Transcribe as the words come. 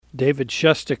David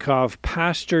Shestakov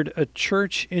pastored a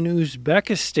church in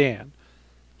Uzbekistan.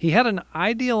 He had an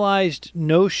idealized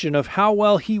notion of how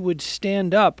well he would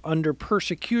stand up under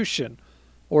persecution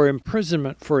or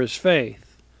imprisonment for his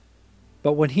faith.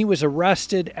 But when he was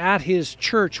arrested at his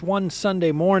church one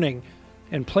Sunday morning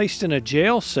and placed in a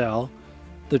jail cell,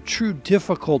 the true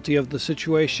difficulty of the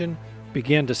situation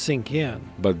began to sink in.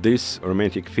 But these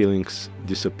romantic feelings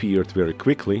disappeared very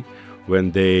quickly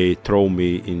when they throw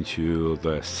me into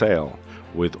the cell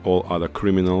with all other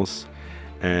criminals,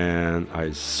 and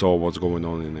I saw what's going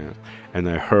on in there. And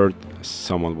I heard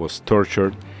someone was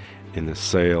tortured in a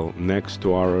cell next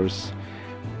to ours,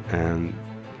 and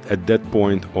at that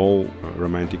point all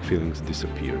romantic feelings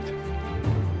disappeared.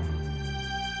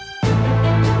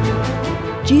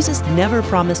 Jesus never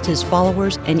promised his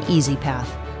followers an easy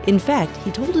path. In fact,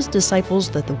 he told his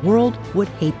disciples that the world would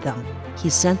hate them. He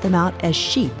sent them out as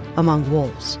sheep among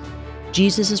wolves.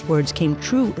 Jesus' words came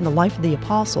true in the life of the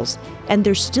apostles, and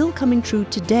they're still coming true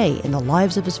today in the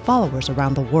lives of his followers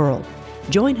around the world.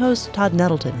 Join host Todd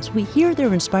Nettleton as we hear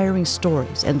their inspiring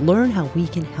stories and learn how we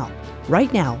can help.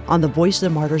 Right now on the Voice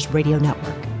of the Martyrs Radio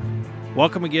Network.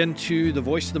 Welcome again to the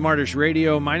Voice of the Martyrs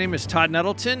Radio. My name is Todd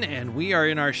Nettleton, and we are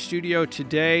in our studio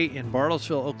today in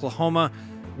Bartlesville, Oklahoma.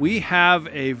 We have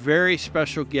a very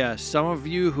special guest. Some of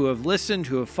you who have listened,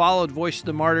 who have followed Voice of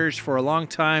the Martyrs for a long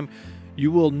time,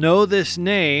 you will know this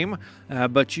name,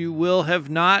 but you will have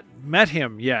not met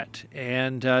him yet.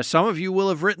 And some of you will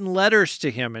have written letters to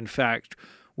him, in fact.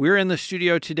 We're in the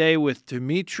studio today with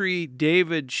Dmitry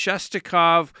David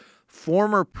Shestakov,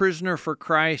 former prisoner for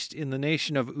Christ in the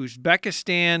nation of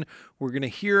Uzbekistan. We're going to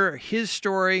hear his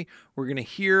story. We're going to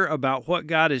hear about what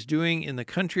God is doing in the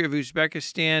country of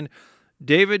Uzbekistan.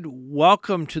 David,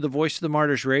 welcome to the Voice of the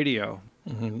Martyrs Radio.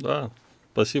 Да,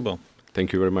 спасибо.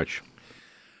 Thank you very much.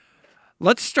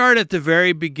 Let's start at the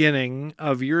very beginning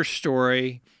of your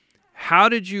story. How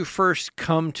did you first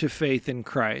come to faith in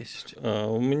Christ?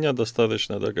 У меня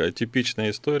достаточно такая типичная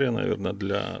история, наверное,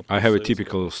 для... I have a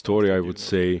typical story, I would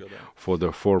say, for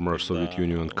the former Soviet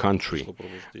Union country,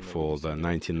 for the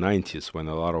 1990s, when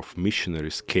a lot of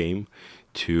missionaries came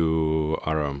to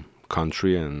our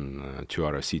country and to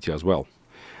our city as well.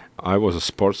 I was a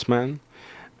sportsman,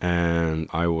 and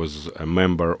I was a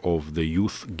member of the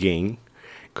youth gang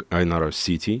in our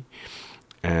city.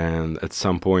 And at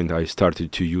some point I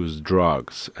started to use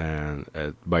drugs, and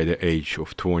by the age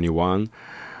of 21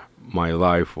 my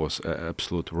life was an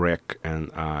absolute wreck, and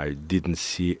I didn't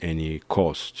see any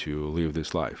cause to live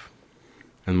this life.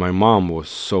 And my mom was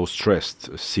so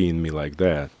stressed seeing me like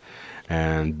that,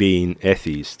 and being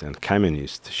atheist and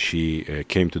communist, she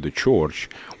came to the church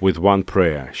with one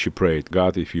prayer. She prayed,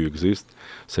 "God, if you exist,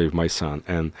 save my son."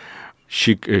 And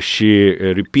she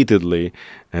repeatedly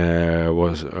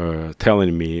was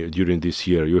telling me during this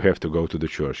year, "You have to go to the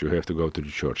church, you have to go to the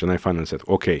church." And I finally said,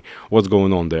 "Okay, what's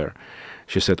going on there?"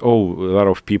 She said, "Oh, a lot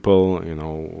of people,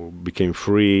 became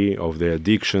free of their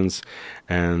addictions."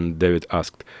 And David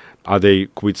asked, "Are they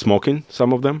quit smoking,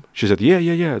 some of them?" She said,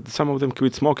 yeah, some of them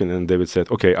quit smoking." And David said,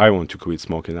 "Okay, I want to quit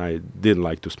smoking. I didn't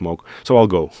like to smoke, so I'll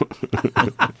go."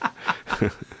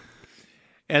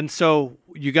 And so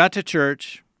you got to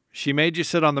church. She made you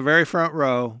sit on the very front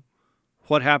row.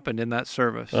 What happened in that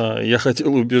service? Я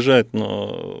хотел убежать,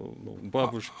 но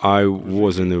бабушка... I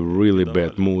was in a really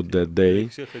bad mood that day,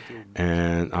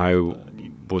 and I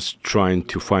was trying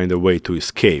to find a way to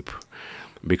escape,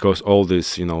 because all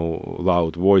this,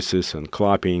 loud voices and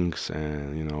clappings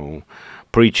and,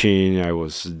 preaching, I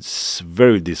was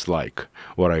very dislike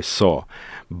what I saw.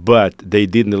 But they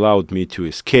didn't allow me to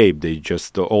escape. They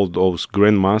just, all those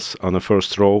grandmas on the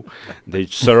first row, they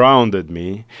surrounded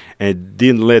me and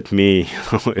didn't let me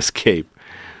escape.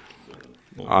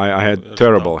 I had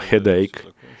terrible headache.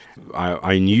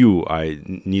 I knew I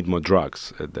need more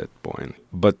drugs at that point.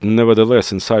 But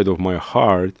nevertheless, inside of my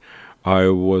heart, I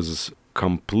was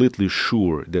completely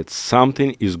sure that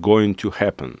something is going to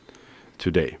happen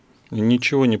today.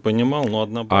 Ничего не понимал, но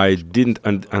одна бабушка... I didn't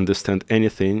understand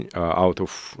anything out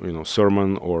of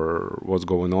sermon or what's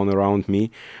going on around me,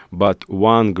 but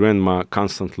one grandma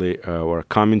constantly were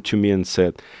coming to me and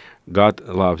said, "God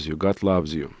loves you, God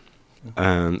loves you."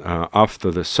 And after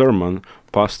the sermon,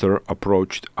 pastor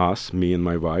approached us, me and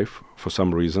my wife, for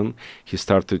some reason. He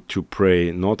started to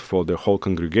pray not for the whole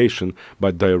congregation,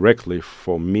 but directly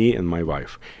for me and my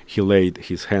wife. He laid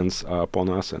his hands upon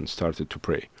us and started to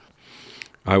pray.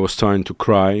 I was starting to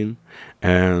cry,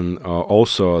 and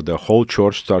also the whole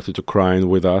church started to cry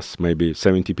with us, maybe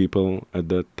 70 people at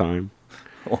that time.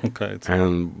 Okay.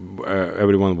 And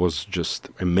everyone was just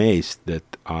amazed that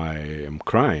I am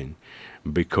crying,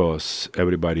 because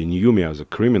everybody knew me as a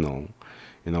criminal,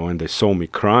 and they saw me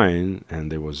crying,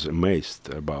 and they was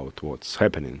amazed about what's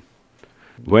happening.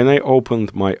 When I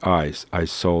opened my eyes, I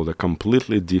saw the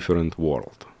completely different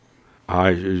world.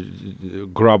 I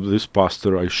grabbed this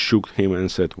pastor, I shook him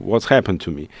and said, "What's happened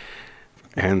to me?"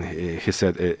 And he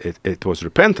said, it was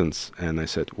repentance. And I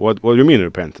said, what do you mean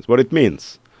repentance? What it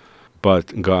means?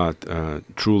 But God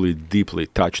truly, deeply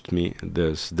touched me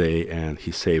this day, and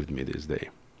He saved me this day.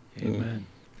 Amen.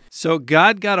 So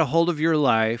God got a hold of your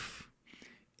life,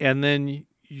 and then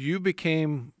you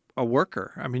became a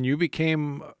worker. I mean, you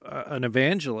became an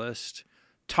evangelist.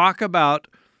 Talk about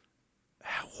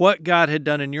what God had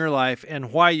done in your life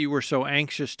and why you were so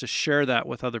anxious to share that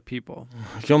with other people.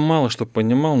 Я мало что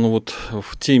понимал, но вот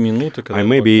в те минуты, когда I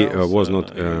maybe was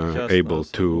not able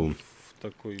to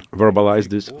verbalize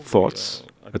these thoughts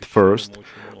at first,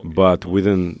 but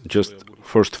within just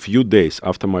first few days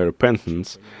after my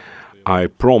repentance, I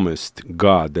promised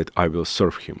God that I will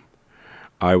serve Him.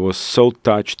 I was so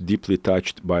touched, deeply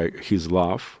touched by His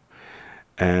love,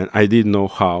 and I didn't know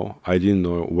how, I didn't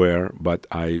know where, but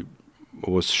I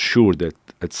was sure that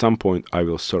at some point I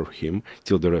will serve Him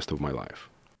till the rest of my life.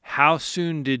 How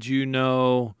soon did you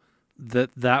know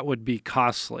that that would be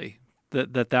costly,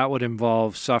 that would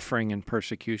involve suffering and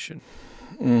persecution?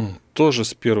 Тоже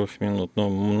с первых минут, но,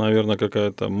 наверное,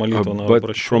 какая-то молитва на But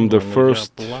обращенную, from the но я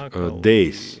first плакал,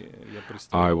 days, и я I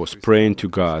представил was себе praying такое to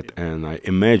God, and I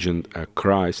imagined a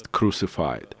Christ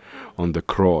crucified on the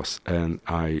cross, and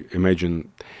I imagined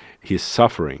His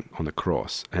suffering on the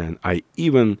cross, and I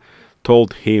even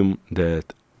told Him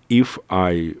that if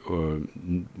I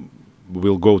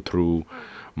will go through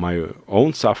my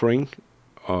own suffering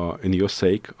in your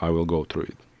sake, I will go through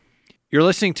it. You're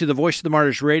listening to the Voice of the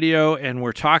Martyrs Radio, and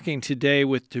we're talking today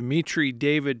with Dmitry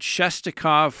David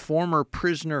Shestakov, former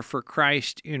prisoner for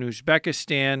Christ in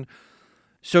Uzbekistan.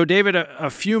 So, David, a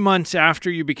few months after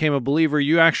you became a believer,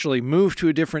 you actually moved to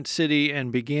a different city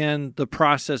and began the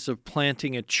process of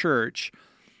planting a church.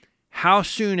 How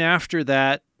soon after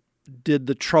that did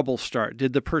the trouble start?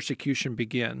 Did the persecution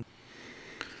begin?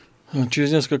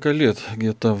 Через несколько лет,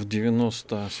 где-то в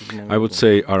 97 I would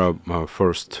say our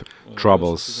first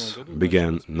troubles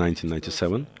began in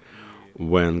 1997,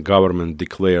 when government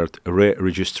declared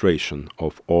re-registration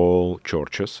of all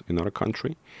churches in our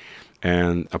country.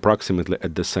 And approximately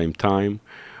at the same time,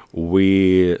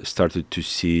 we started to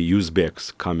see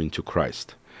Uzbeks coming to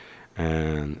Christ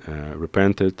and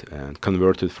repented and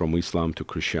converted from Islam to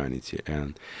Christianity.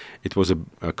 And it was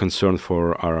a concern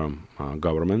for our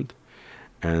government.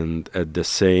 And at the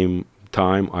same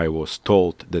time, I was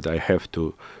told that I have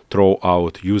to throw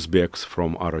out Uzbeks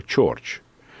from our church.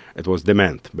 It was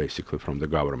demand, basically, from the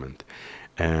government.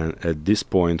 And at this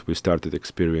point, we started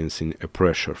experiencing a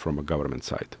pressure from a government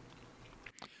side.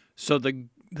 So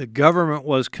the government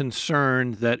was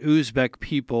concerned that Uzbek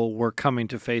people were coming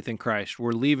to faith in Christ,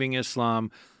 were leaving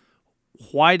Islam.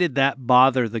 Why did that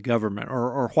bother the government,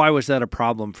 or why was that a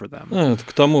problem for them?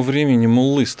 К тому времени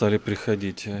муллы стали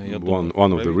приходить.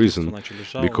 One of the reasons,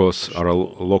 because our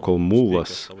local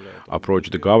mullahs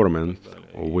approached the government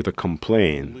with a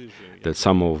complaint that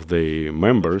some of the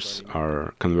members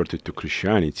are converted to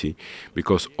Christianity,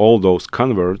 because all those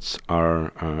converts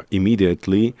are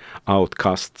immediately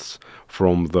outcasts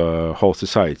from the whole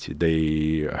society.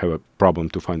 They have a problem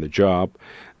to find a job,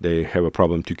 they have a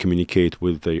problem to communicate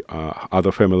with the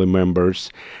other family members,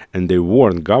 and they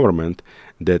warn government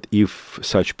that if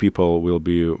such people will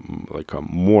be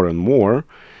more and more,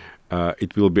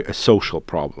 it will be a social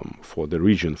problem for the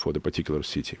region, for the particular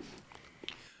city.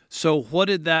 So what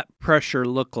did that pressure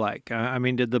look like? I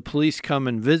mean, did the police come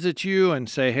and visit you and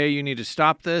say, hey, you need to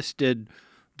stop this? Did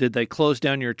they close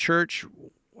down your church?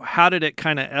 How did it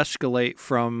kind of escalate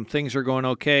from things are going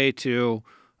okay to,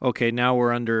 okay, now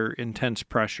we're under intense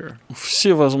pressure?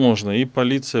 Всевозможно, и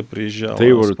полиция приезжала.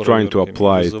 They were trying to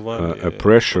apply a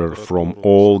pressure from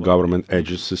all government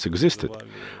agencies existed.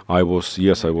 I was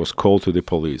called to the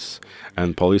police,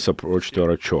 and police approached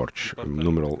our church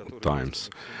numerous times.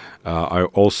 I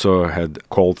also had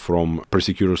called from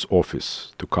prosecutor's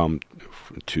office to come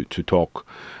to talk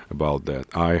about that.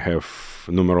 I have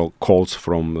numerous calls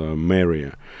from the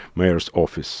mayor's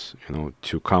office,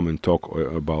 to come and talk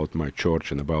about my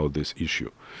church and about this issue.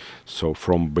 So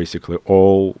from basically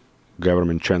all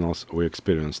government channels, we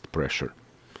experienced pressure.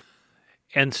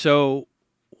 And so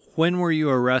when were you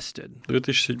arrested?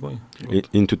 2007.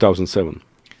 In 2007.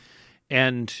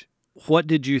 And what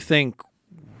did you think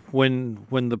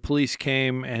when the police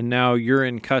came and now you're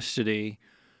in custody?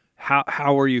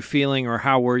 How were you feeling, or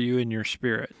how were you in your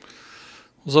spirit?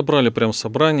 Забрали прям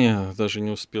собрание, даже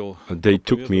не успел. They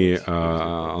took me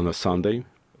on a Sunday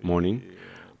morning.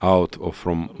 out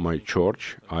from my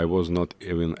church. I was not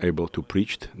even able to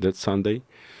preach that Sunday.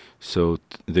 So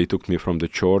they took me from the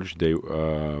church. They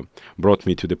brought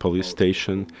me to the police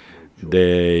station.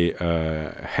 They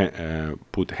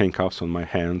put handcuffs on my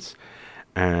hands.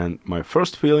 And my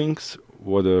first feelings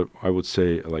were, I would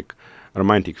say, like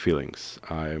romantic feelings.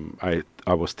 I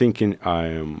was thinking I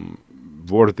am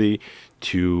worthy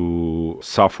to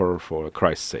suffer for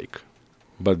Christ's sake.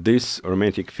 But these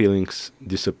romantic feelings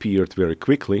disappeared very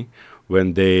quickly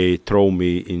when they throw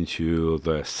me into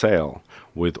the cell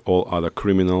with all other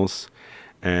criminals,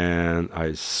 and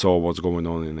I saw what's going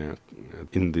on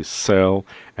in this cell,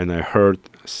 and I heard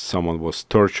someone was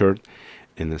tortured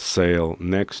in a cell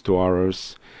next to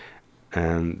ours,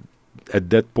 and at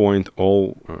that point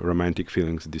all romantic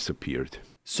feelings disappeared.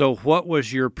 So what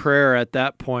was your prayer at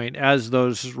that point as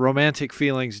those romantic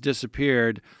feelings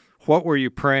disappeared? What were you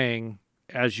praying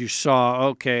as you saw,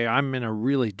 okay, I'm in a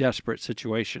really desperate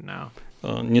situation now?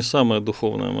 Не самая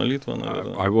духовная молитва,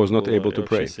 наверное. I was not able to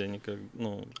pray.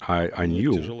 I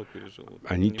knew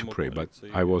I need to pray, but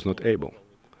I was not able.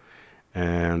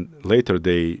 And later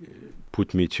they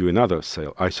put me to another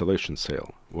cell, isolation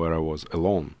cell, where I was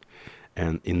alone.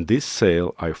 And in this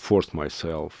cell, I forced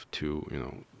myself to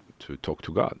talk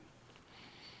to God.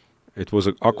 It was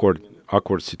an awkward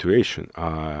situation.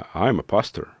 I'm a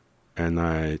pastor, and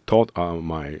I taught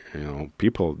my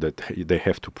people that they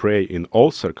have to pray in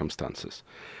all circumstances.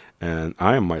 And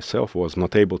I myself was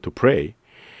not able to pray.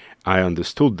 I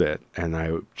understood that, and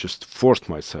I just forced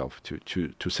myself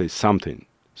to say something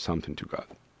to God.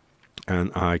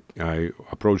 And I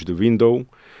approached the window,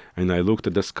 and I looked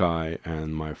at the sky,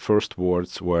 and my first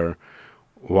words were,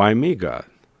 "Why me, God?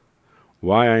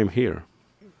 Why I'm here?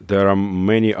 There are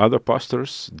many other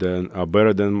pastors that are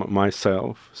better than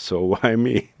myself, so why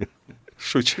me?"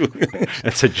 Шучу.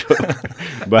 That's a joke.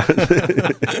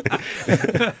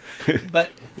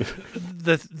 But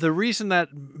the reason that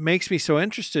makes me so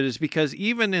interested is because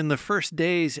even in the first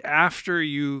days after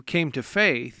you came to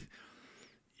faith,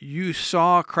 you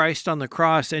saw Christ on the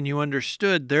cross and you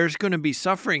understood there's going to be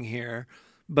suffering here.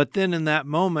 But then in that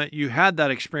moment, you had that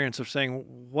experience of saying,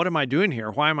 what am I doing here?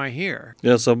 Why am I here?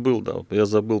 Я забыл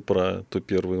про ту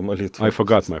первую молитву. I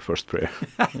forgot my first prayer.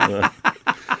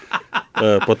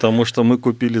 Потому что мы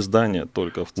купили здание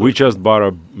только в церкви. We just bought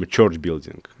a church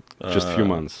building, just a few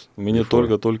months Мне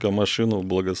before. только машину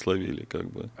благословили, как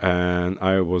бы. And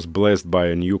I was blessed by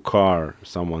a new car.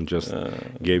 Someone just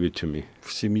gave it to me.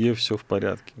 В семье все в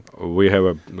порядке. We have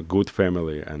a good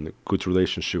family and a good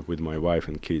relationship with my wife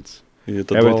and kids. И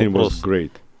это Everything was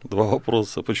great. Два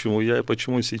вопроса. Почему я и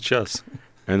почему сейчас?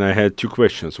 And I had two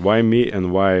questions. Why me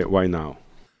and why now?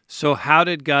 So how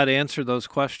did God answer those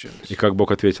questions? И как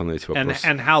Бог ответил на эти вопросы?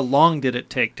 And how long did it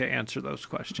take to answer those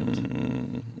questions?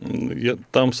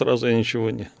 Там сразу я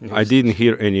ничего не I didn't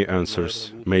hear any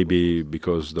answers, maybe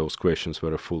because those questions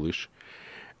were foolish.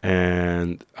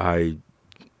 And I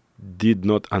did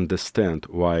not understand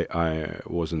why I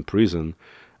was in prison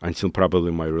until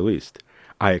probably my release.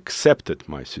 I accepted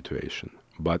my situation,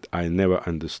 but I never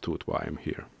understood why I'm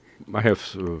here. I have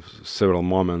several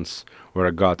moments where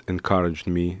God encouraged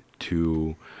me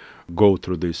to go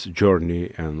through this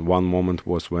journey, and one moment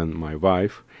was when my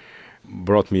wife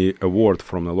brought me a word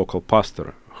from a local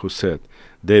pastor who said,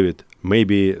 "David,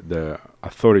 maybe the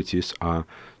authorities are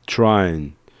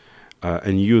trying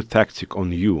a new tactic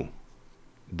on you.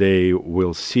 They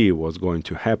will see what's going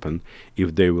to happen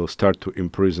if they will start to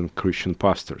imprison Christian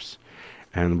pastors.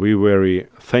 And we're very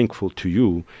thankful to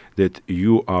you that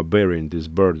you are bearing this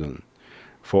burden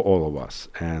for all of us."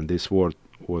 And this word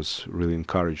was really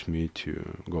encouraged me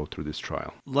to go through this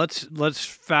trial. Let's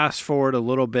fast forward a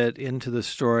little bit into the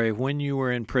story when you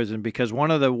were in prison, because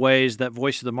one of the ways that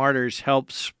Voice of the Martyrs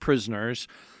helps prisoners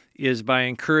is by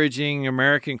encouraging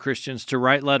American Christians to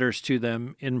write letters to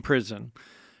them in prison.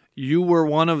 You were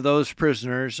one of those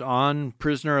prisoners. On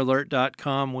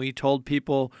prisoneralert.com, we told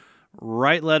people,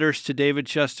 write letters to David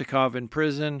Shestakov in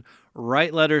prison,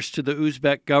 write letters to the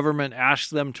Uzbek government, ask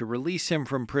them to release him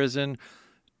from prison.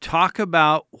 Talk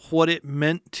about what it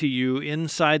meant to you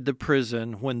inside the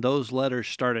prison when those letters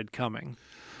started coming.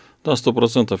 Да,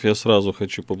 100%. Я сразу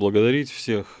хочу поблагодарить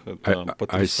всех.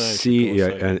 I see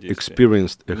and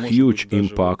experienced a huge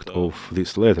impact of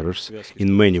these letters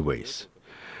in many ways.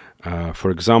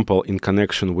 For example, in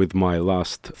connection with my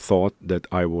last thought that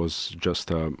I was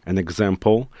just an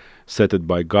example set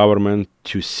by government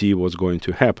to see what's going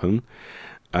to happen,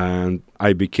 and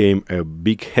I became a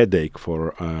big headache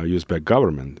for Uzbek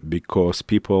government because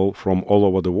people from all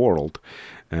over the world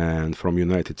and from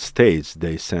United States,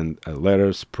 they send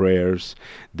letters, prayers,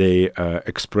 they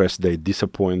express their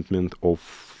disappointment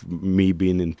of me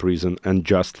being in prison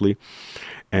unjustly,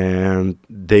 and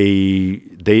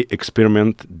they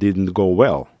experiment didn't go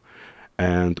well.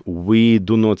 And we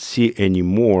do not see any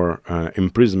more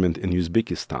imprisonment in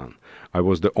Uzbekistan. I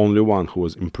was the only one who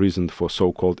was imprisoned for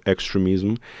so-called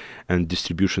extremism and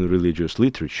distribution of religious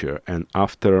literature. And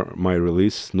after my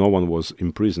release, no one was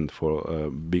imprisoned for a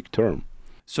big term.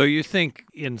 So you think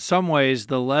in some ways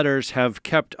the letters have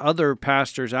kept other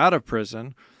pastors out of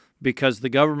prison because the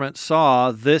government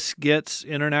saw this gets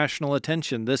international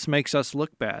attention, this makes us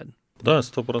look bad? Да,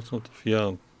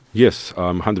 100%. Yes,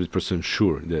 I'm 100%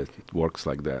 sure that it works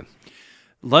like that.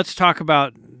 Let's talk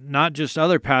about not just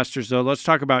other pastors, though. Let's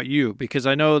talk about you, because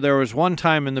I know there was one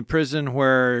time in the prison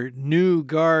where new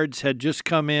guards had just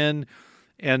come in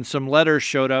and some letters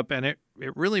showed up, and it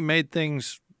really made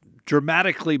things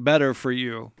dramatically better for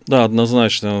you. Да,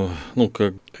 однозначно.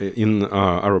 In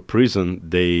our prison,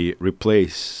 they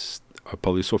replace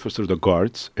police officers, the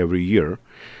guards, every year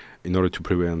in order to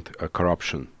prevent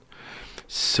corruption.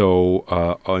 So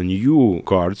new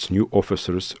guards, new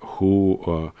officers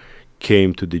who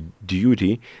came to the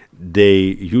duty, they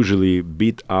usually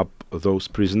beat up those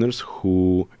prisoners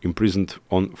who imprisoned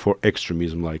for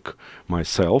extremism, like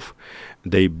myself.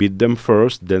 They beat them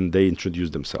first, then they introduce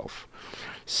themselves.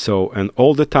 So, and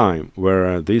all the time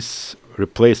where this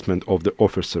replacement of the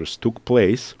officers took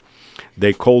place,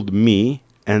 they called me,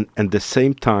 and at the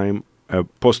same time, a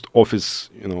post office,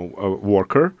 a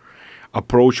worker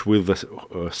approached with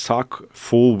a sack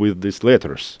full with these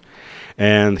letters.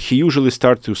 And he usually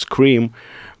started to scream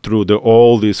through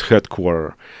all this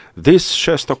headquarters, "This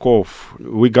Shestakov,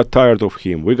 we got tired of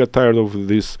him. We got tired of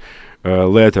these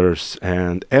letters."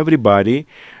 And everybody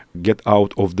get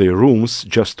out of their rooms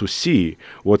just to see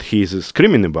what he's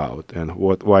screaming about and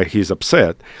why he's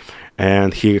upset.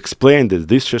 And he explained that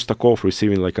this Shestakov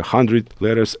receiving like 100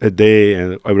 letters a day,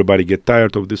 and everybody get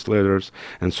tired of these letters,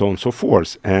 and so on and so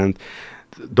forth. And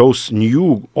those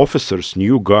new officers,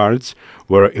 new guards,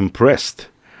 were impressed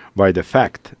by the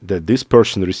fact that this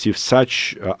person received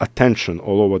such attention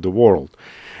all over the world.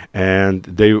 And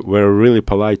they were really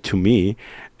polite to me,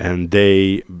 and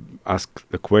they asked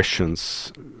the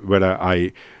questions whether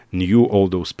I knew all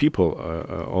those people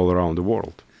all around the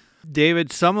world.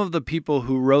 David, some of the people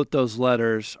who wrote those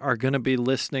letters are going to be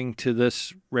listening to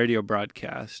this radio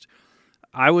broadcast.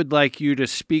 I would like you to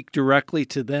speak directly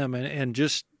to them and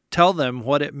just tell them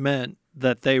what it meant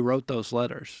that they wrote those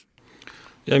letters.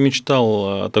 Я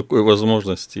мечтал о такой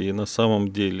возможности, и на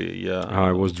самом деле я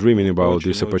I was dreaming about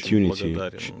this opportunity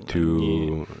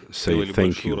to say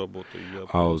thank you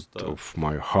out of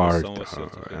my heart,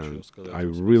 and I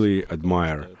really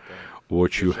admire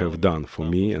what you have done for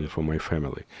me and for my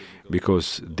family,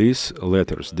 because these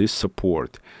letters, this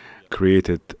support,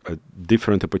 created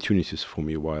different opportunities for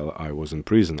me while I was in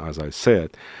prison, as I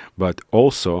said, but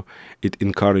also it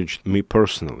encouraged me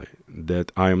personally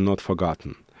that I am not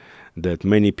forgotten, that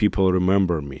many people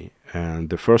remember me. And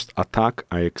the first attack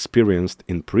I experienced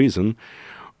in prison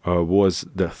was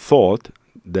the thought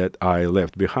that I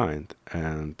left behind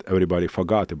and everybody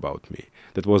forgot about me.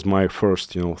 That was my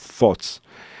first, thoughts,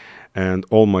 and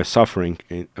all my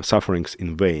sufferings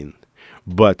in vain.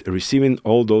 But receiving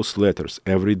all those letters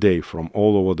every day from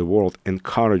all over the world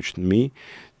encouraged me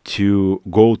to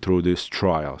go through this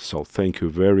trial. So thank you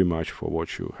very much for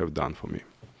what you have done for me.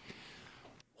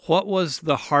 What was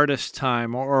the hardest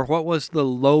time, or what was the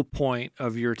low point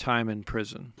of your time in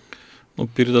prison?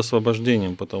 Перед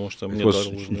освобождением, потому что It was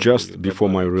just before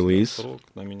my release,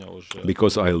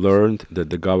 because I learned that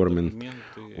the government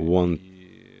want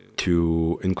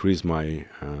to increase my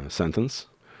sentence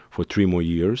for 3 more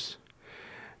years.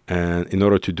 And in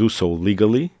order to do so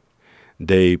legally,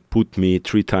 they put me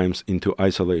 3 times into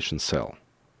isolation cell.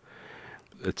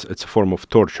 It's a form of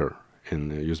torture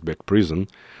in Uzbek prison,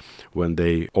 when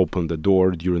they open the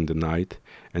door during the night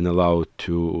and allow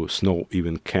to snow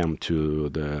even come to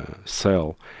the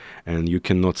cell, and you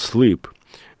cannot sleep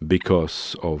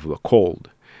because of the cold,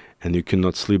 and you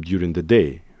cannot sleep during the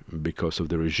day because of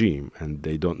the regime, and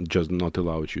they don't just not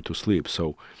allow you to sleep.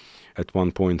 So at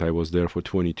one point I was there for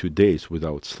 22 days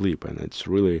without sleep, and it's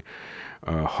really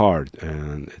hard,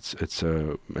 and it's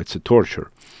a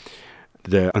torture.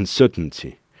 The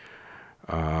uncertainty,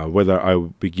 whether I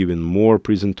will be given more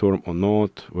prison term or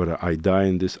not, whether I die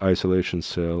in this isolation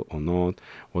cell or not,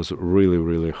 was really,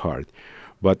 really hard.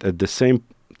 But at the same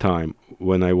time,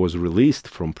 when I was released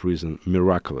from prison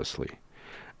miraculously,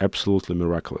 absolutely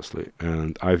miraculously,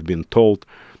 and I've been told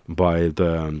by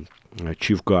the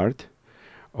chief guard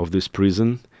of this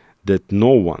prison that no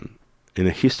one in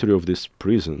the history of this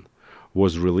prison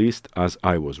was released as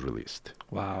I was released.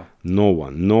 Wow. No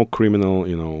one, no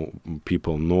criminal,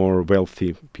 people, nor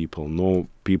wealthy people, no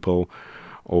people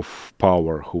of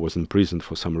power who was imprisoned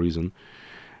for some reason,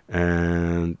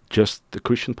 and just the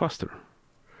Christian pastor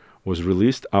was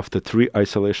released after 3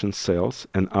 isolation cells,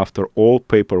 and after all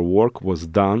paperwork was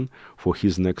done for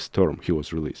his next term, he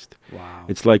was released. Wow.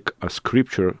 It's like a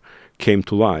scripture came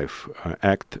to life,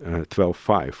 Act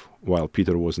 12:5. While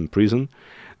Peter was in prison,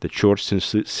 the church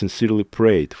sincerely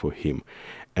prayed for him.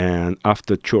 And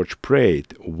after church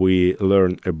prayed, we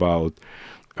learned about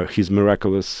his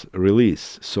miraculous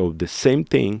release. So the same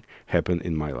thing happened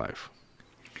in my life.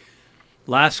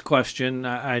 Last question.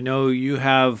 I know you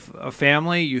have a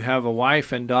family, you have a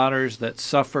wife and daughters that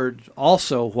suffered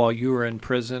also while you were in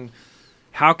prison.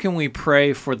 How can we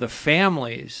pray for the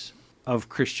families of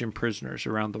Christian prisoners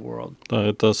around the world? Да,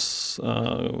 это,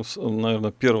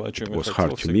 наверное, первое, о чем It я was хотел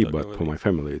hard to me, всегда but for my говорить.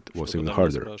 family it was even Когда меня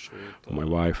harder, спрашивают, for my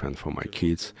wife and for my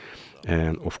kids.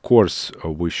 And of course,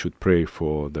 we should pray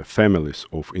for the families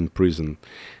of imprisoned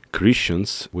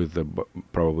Christians with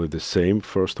probably the same,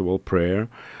 first of all, prayer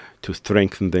to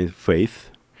strengthen their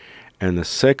faith, and a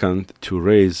second, to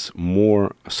raise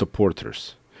more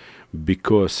supporters.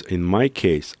 Because in my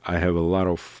case, I have a lot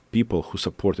of people who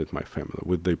supported my family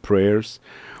with their prayers,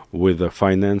 with the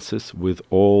finances, with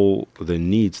all the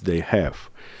needs they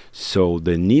have. So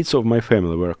the needs of my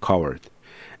family were covered,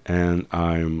 and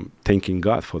I'm thanking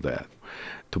God for that.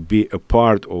 To be a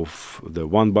part of the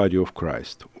one body of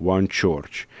Christ, one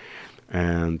church,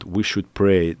 and we should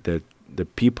pray that the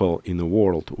people in the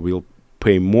world will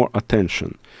pay more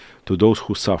attention to those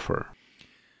who suffer.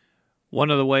 One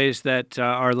of the ways that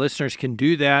our listeners can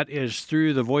do that is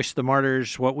through the Voice of the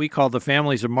Martyrs, what we call the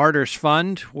Families of Martyrs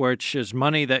Fund, which is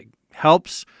money that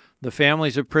helps the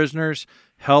families of prisoners,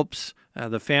 helps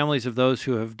the families of those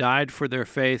who have died for their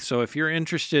faith. So if you're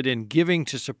interested in giving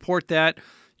to support that,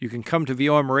 you can come to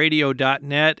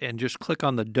vomradio.net and just click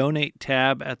on the Donate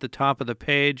tab at the top of the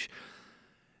page.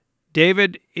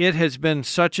 David, it has been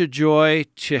such a joy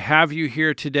to have you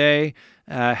here today.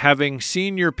 Having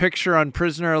seen your picture on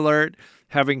Prisoner Alert,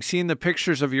 having seen the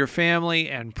pictures of your family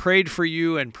and prayed for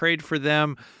you and prayed for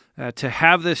them, to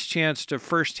have this chance to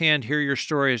firsthand hear your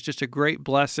story is just a great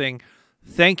blessing.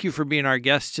 Thank you for being our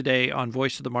guest today on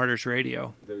Voice of the Martyrs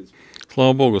Radio.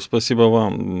 Слава Богу, спасибо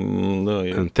вам. Да,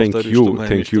 and thank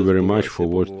you very much for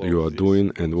what you are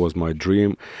doing, and it was my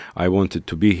dream. I wanted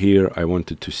to be here, I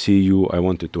wanted to see you, I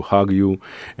wanted to hug you,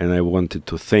 and I wanted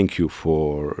to thank you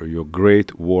for your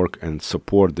great work and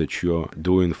support that you are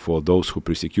doing for those who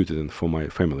persecuted and for my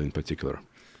family in particular.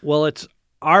 Well, it's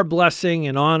our blessing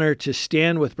and honor to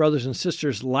stand with brothers and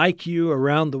sisters like you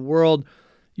around the world.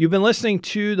 You've been listening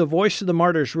to the Voice of the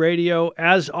Martyrs Radio.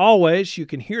 As always, you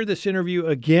can hear this interview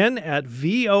again at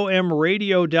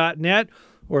vomradio.net,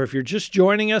 or if you're just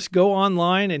joining us, go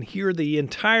online and hear the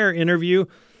entire interview.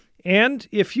 And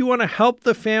if you want to help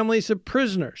the families of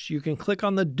prisoners, you can click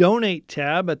on the Donate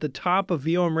tab at the top of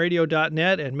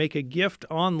vomradio.net and make a gift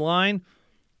online.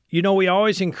 You know, we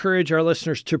always encourage our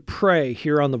listeners to pray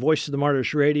here on the Voice of the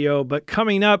Martyrs Radio, but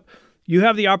coming up, you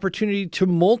have the opportunity to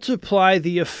multiply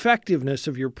the effectiveness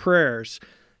of your prayers.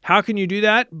 How can you do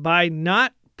that? By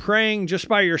not praying just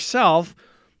by yourself,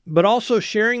 but also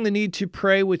sharing the need to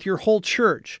pray with your whole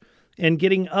church and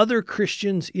getting other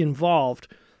Christians involved.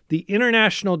 The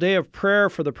International Day of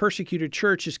Prayer for the Persecuted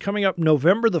Church is coming up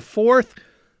November the 4th.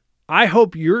 I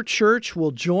hope your church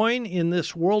will join in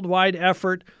this worldwide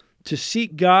effort to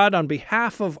seek God on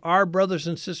behalf of our brothers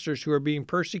and sisters who are being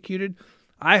persecuted.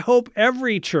 I hope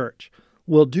every church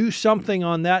will do something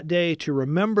on that day to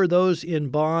remember those in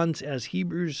bonds, as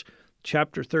Hebrews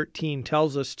chapter 13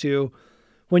 tells us to.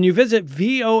 When you visit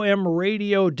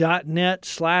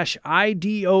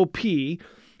vomradio.net/IDOP,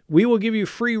 we will give you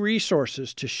free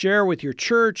resources to share with your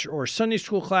church or Sunday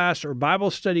school class or Bible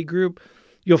study group.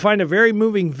 You'll find a very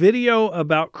moving video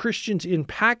about Christians in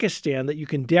Pakistan that you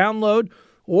can download,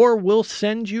 or we'll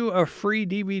send you a free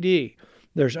DVD.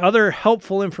 There's other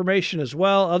helpful information as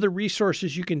well, other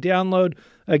resources you can download.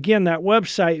 Again, that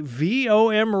website,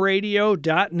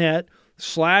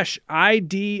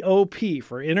 vomradio.net/IDOP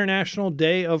for International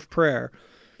Day of Prayer.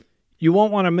 You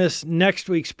won't want to miss next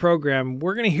week's program.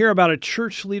 We're going to hear about a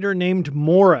church leader named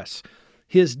Morris.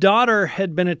 His daughter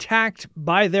had been attacked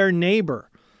by their neighbor.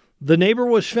 The neighbor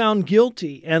was found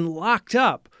guilty and locked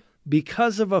up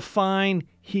because of a fine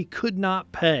he could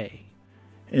not pay.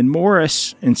 And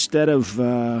Morris, instead of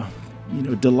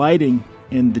delighting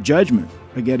in the judgment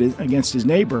against his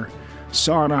neighbor,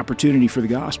 saw an opportunity for the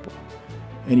gospel.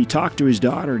 And he talked to his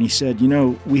daughter and he said,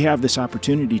 we have this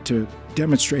opportunity to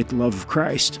demonstrate the love of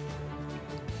Christ.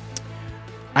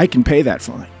 I can pay that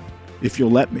fine if you'll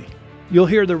let me. You'll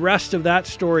hear the rest of that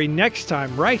story next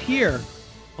time right here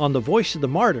on the Voice of the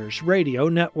Martyrs Radio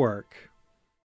Network.